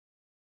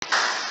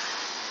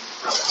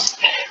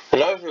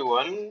Hello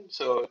everyone.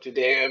 So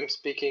today I'm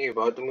speaking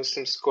about the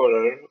Muslim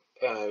scholar,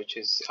 which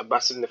is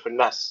Abbas Ibn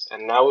Firnas,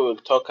 and now we will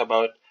talk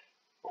about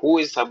who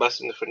is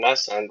Abbas Ibn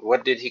Firnas and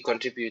what did he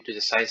contribute to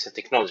the science and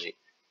technology.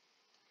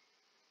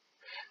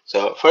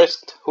 So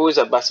first, who is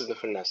Abbas Ibn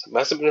Firnas?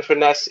 Abbas Ibn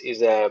Firnas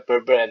is a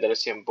Berber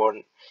Andalusian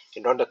born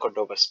in Ronda,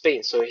 Cordoba,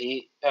 Spain. So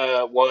he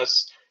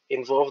was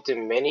involved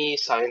in many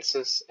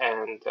sciences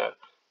and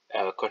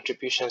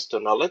contributions to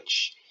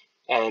knowledge,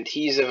 and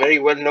he is a very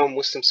well-known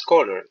Muslim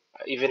scholar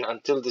even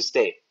until this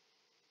day.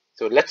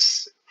 So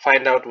let's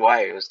find out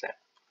why it was that.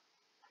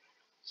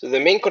 So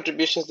the main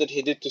contributions that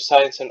he did to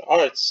science and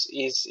arts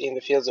is in the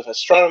fields of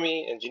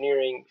astronomy,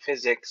 engineering,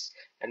 physics,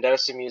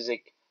 Andalusian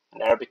music,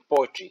 and Arabic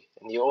poetry.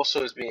 And he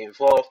also has been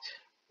involved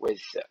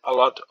with a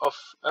lot of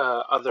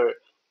other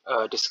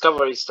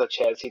discoveries,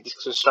 such as he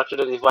constructed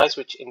a device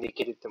which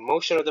indicated the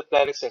motion of the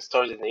planets and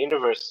stars in the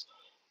universe.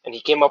 And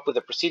he came up with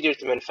a procedure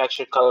to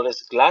manufacture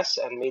colorless glass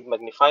and made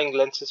magnifying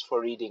lenses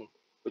for reading,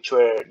 which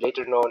were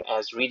later known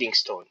as reading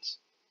stones.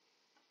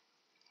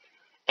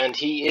 And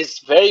he is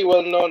very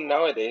well known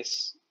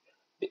nowadays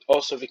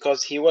also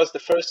because he was the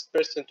first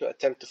person to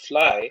attempt to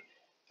fly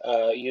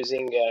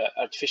using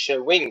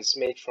artificial wings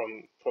made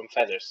from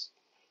feathers.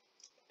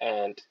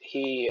 And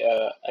he,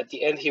 at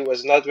the end, he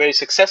was not very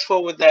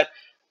successful with that,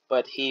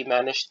 but he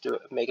managed to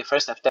make a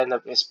first attempt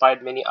that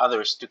inspired many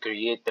others to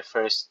create the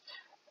first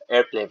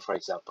airplane, for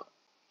example.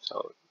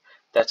 So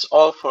that's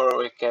all for what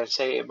we can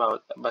say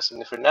about Abbas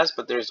Ibn Firnas,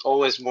 but there is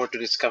always more to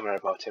discover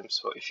about him.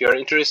 So if you're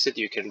interested,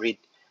 you can read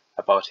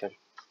about him.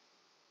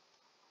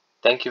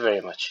 Thank you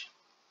very much.